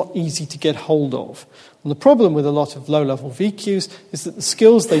 are not easy to get hold of. And the problem with a lot of low-level VQs is that the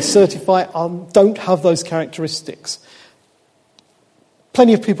skills they certify don't have those characteristics.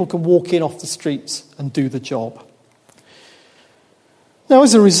 Plenty of people can walk in off the streets and do the job. Now,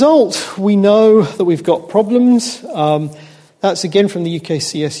 as a result, we know that we've got problems. That's again from the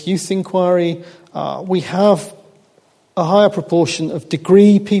UKCS Youth Inquiry. We have a higher proportion of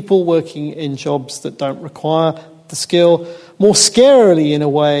degree people working in jobs that don't require the skill. More scarily, in a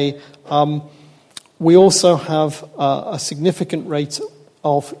way, we also have a significant rate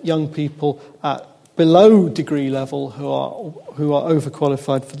of young people at below degree level who are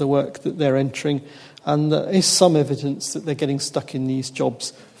overqualified for the work that they're entering, and there is some evidence that they're getting stuck in these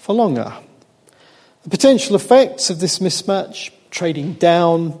jobs for longer. The potential effects of this mismatch: trading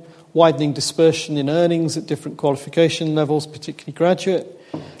down, widening dispersion in earnings at different qualification levels, particularly graduate.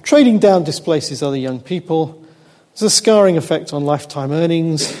 Trading down displaces other young people. There's a scarring effect on lifetime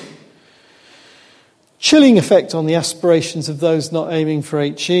earnings. Chilling effect on the aspirations of those not aiming for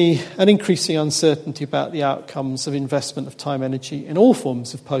HE, and increasing uncertainty about the outcomes of investment of time, energy in all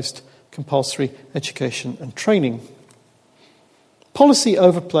forms of post-compulsory education and training. Policy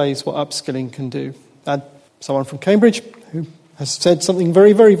overplays what upskilling can do. And someone from Cambridge who has said something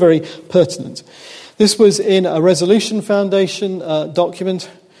very, very, very pertinent. This was in a Resolution Foundation document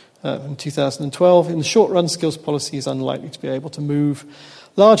in 2012. In the short run, skills policy is unlikely to be able to move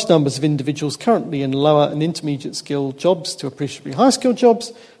large numbers of individuals currently in lower and intermediate skill jobs to appreciably high skill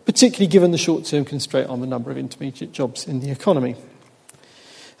jobs, particularly given the short-term constraint on the number of intermediate jobs in the economy.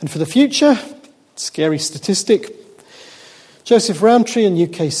 And for the future, scary statistic, Joseph Rowntree and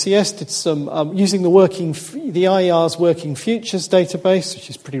UKCS did some, using the IER's Working Futures database, which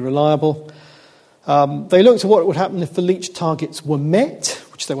is pretty reliable. They looked at what would happen if the Leach targets were met,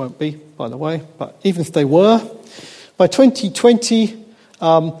 which they won't be, by the way, but even if they were. By 2020,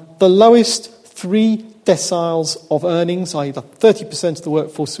 the lowest 3 deciles of earnings, i.e. the 30% of the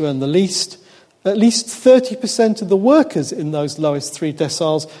workforce who earn the least, at least 30% of the workers in those lowest 3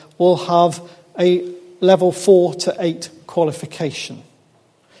 deciles will have a level 4 to 8 qualification.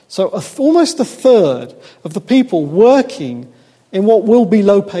 So almost a third of the people working in what will be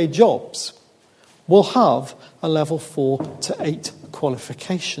low-paid jobs will have a level 4 to 8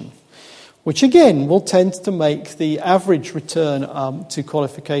 qualification, which again will tend to make the average return to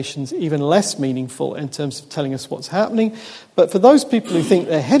qualifications even less meaningful in terms of telling us what's happening. But for those people who think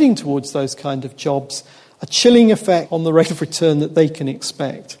they're heading towards those kind of jobs, a chilling effect on the rate of return that they can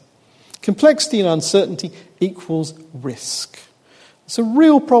expect. Complexity and uncertainty equals risk. It's a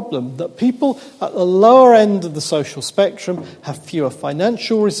real problem that people at the lower end of the social spectrum have fewer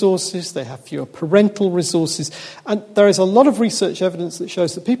financial resources, they have fewer parental resources, and there is a lot of research evidence that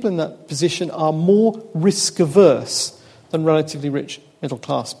shows that people in that position are more risk-averse than relatively rich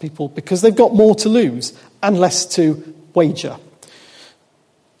middle-class people because they've got more to lose and less to wager.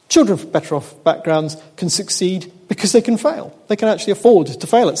 Children from better-off backgrounds can succeed because they can fail. They can actually afford to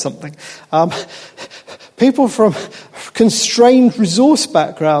fail at something. People from constrained resource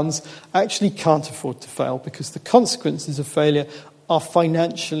backgrounds actually can't afford to fail because the consequences of failure are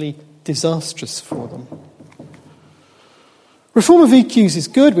financially disastrous for them. Reform of VQs is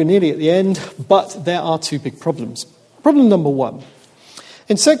good, we're nearly at the end, but there are 2 big problems. Problem number 1.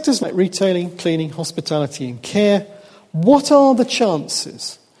 In sectors like retailing, cleaning, hospitality and care, what are the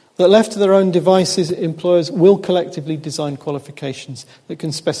chances that left to their own devices, employers will collectively design qualifications that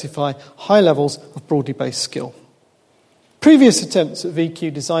can specify high levels of broadly based skill? Previous attempts at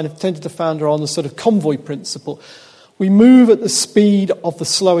VQ design have tended to founder on the sort of convoy principle. We move at the speed of the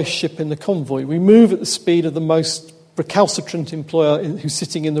slowest ship in the convoy. We move at the speed of the most recalcitrant employer who's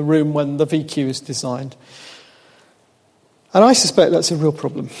sitting in the room when the VQ is designed. And I suspect that's a real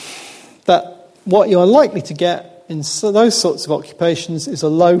problem. That what you're likely to get in those sorts of occupations is a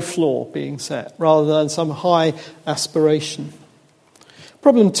low floor being set rather than some high aspiration.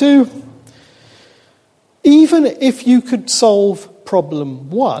 Problem 2, even if you could solve problem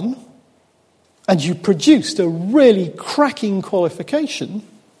 1 and you produced a really cracking qualification,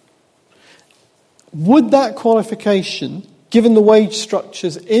 would that qualification, given the wage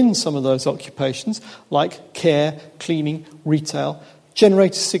structures in some of those occupations, like care, cleaning, retail,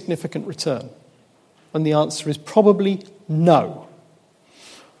 generate a significant return? And the answer is probably no.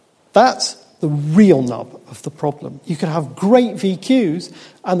 That's the real nub of the problem. You could have great VQs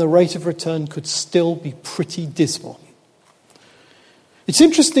and the rate of return could still be pretty dismal. It's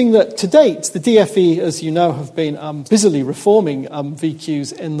interesting that to date, the DFE, as you know, have been busily reforming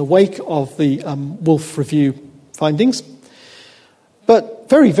VQs in the wake of the Wolf Review findings. But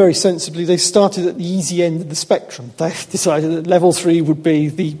very, very sensibly, they started at the easy end of the spectrum. They decided that level 3 would be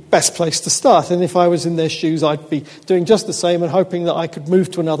the best place to start. And if I was in their shoes, I'd be doing just the same and hoping that I could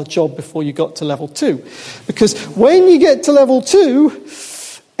move to another job before you got to level 2. Because when you get to level 2,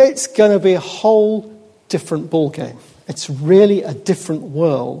 it's going to be a whole different ballgame. It's really a different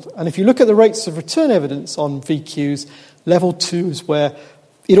world. And if you look at the rates of return evidence on VQs, level 2 is where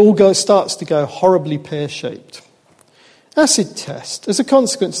it all starts to go horribly pear-shaped. Acid test. As a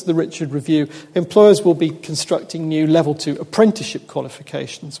consequence of the Richard Review, employers will be constructing new level 2 apprenticeship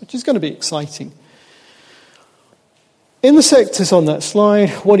qualifications, which is going to be exciting. In the sectors on that slide,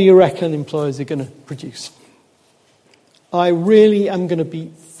 what do you reckon employers are going to produce? I really am going to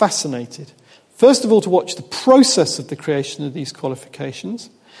be fascinated. First of all, to watch the process of the creation of these qualifications,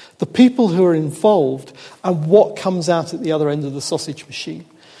 the people who are involved, and what comes out at the other end of the sausage machine.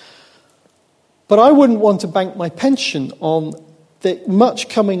 But I wouldn't want to bank my pension on much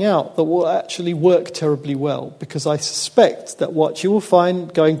coming out that will actually work terribly well, because I suspect that what you will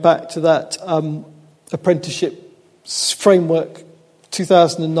find, going back to that apprenticeship framework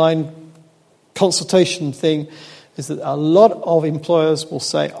 2009 consultation thing, is that a lot of employers will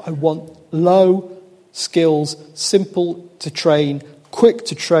say, I want low skills, simple to train, quick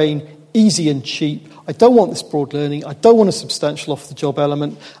to train, easy and cheap. I don't want this broad learning. I don't want a substantial off-the-job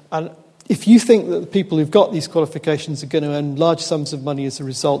element. And if you think that the people who've got these qualifications are going to earn large sums of money as a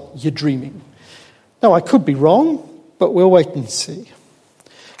result, you're dreaming. Now, I could be wrong, but we'll wait and see.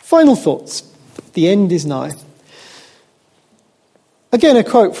 Final thoughts. The end is nigh. Again, a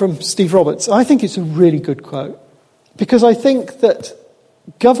quote from Steve Roberts. I think it's a really good quote, because I think that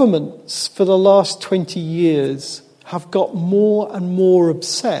governments for the last 20 years have got more and more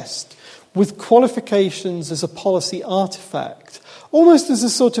obsessed with qualifications as a policy artifact, almost as a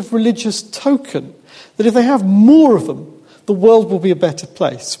sort of religious token, that if they have more of them, the world will be a better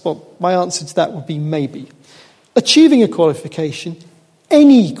place. Well, my answer to that would be maybe. Achieving a qualification,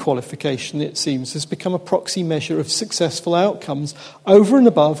 any qualification, it seems, has become a proxy measure of successful outcomes over and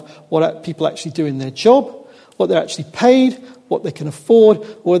above what people actually do in their job, what they're actually paid, what they can afford,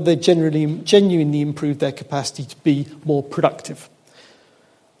 or whether they genuinely improve their capacity to be more productive.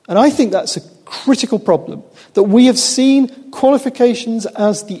 And I think that's a critical problem, that we have seen qualifications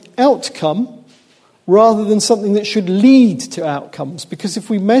as the outcome rather than something that should lead to outcomes. Because if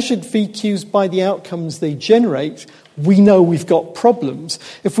we measured VQs by the outcomes they generate, we know we've got problems.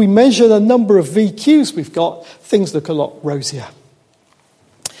 If we measure the number of VQs we've got, things look a lot rosier.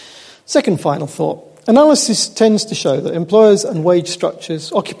 Second final thought. Analysis tends to show that employers and wage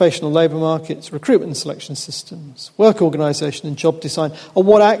structures, occupational labour markets, recruitment and selection systems, work organisation and job design are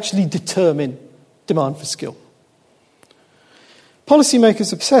what actually determine demand for skill.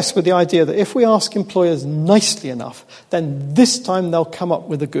 Policymakers obsess with the idea that if we ask employers nicely enough, then this time they'll come up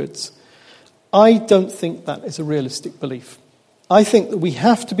with the goods. I don't think that is a realistic belief. I think that we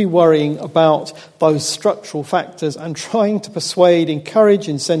have to be worrying about those structural factors and trying to persuade, encourage,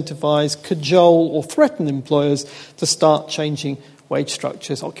 incentivise, cajole or threaten employers to start changing wage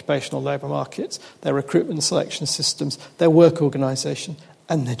structures, occupational labour markets, their recruitment and selection systems, their work organisation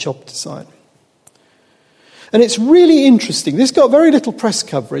and their job design. And it's really interesting. This got very little press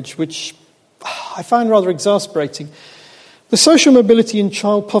coverage, which I find rather exasperating. The Social Mobility and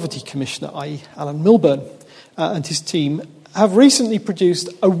Child Poverty Commissioner, i.e. Alan Milburn, and his team have recently produced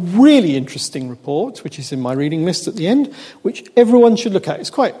a really interesting report, which is in my reading list at the end, which everyone should look at. It's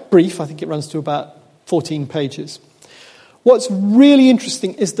quite brief. I think it runs to about 14 pages. What's really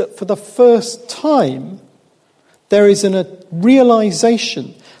interesting is that for the first time, there is a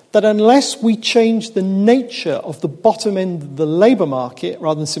realisation that unless we change the nature of the bottom end of the labour market,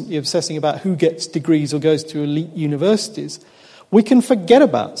 rather than simply obsessing about who gets degrees or goes to elite universities, we can forget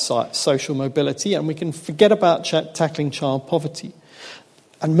about social mobility and we can forget about tackling child poverty.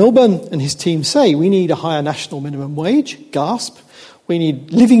 And Milburn and his team say we need a higher national minimum wage, GASP. We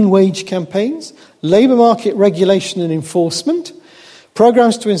need living wage campaigns, labour market regulation and enforcement,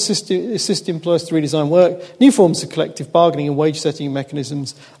 programmes to assist employers to redesign work, new forms of collective bargaining and wage setting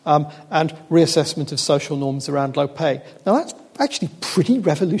mechanisms, and reassessment of social norms around low pay. Now that's actually pretty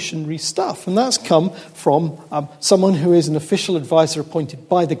revolutionary stuff, and that's come from someone who is an official advisor appointed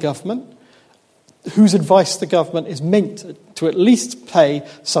by the government, whose advice the government is meant to at least pay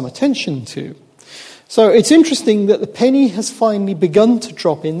some attention to. So it's interesting that the penny has finally begun to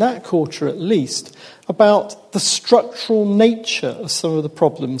drop, in that quarter at least, about the structural nature of some of the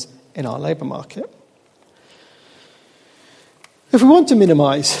problems in our labour market. If we want to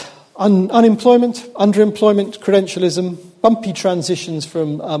minimise unemployment, underemployment, credentialism, bumpy transitions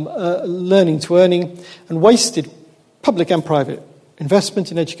from learning to earning, and wasted public and private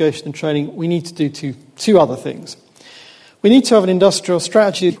investment in education and training, we need to do two other things. We need to have an industrial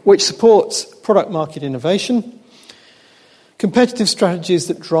strategy which supports product market innovation, competitive strategies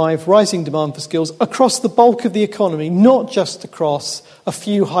that drive rising demand for skills across the bulk of the economy, not just across a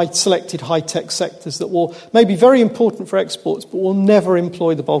few selected high-tech sectors that may be very important for exports but will never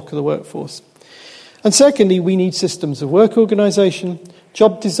employ the bulk of the workforce. And secondly, we need systems of work organisation,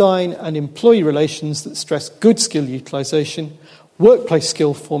 job design and employee relations that stress good skill utilisation, workplace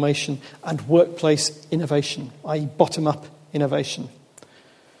skill formation and workplace innovation, i.e. bottom-up innovation.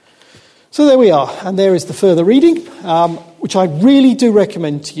 So there we are, and there is the further reading, which I really do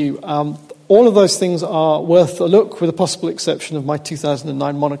recommend to you. All of those things are worth a look, with a possible exception of my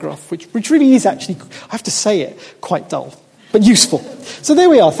 2009 monograph, which really is actually, I have to say it, quite dull, but useful. So there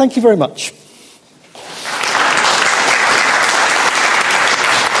we are. Thank you very much.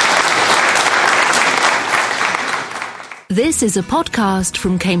 This is a podcast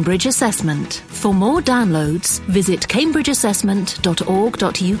from Cambridge Assessment. For more downloads, visit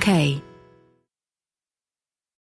cambridgeassessment.org.uk.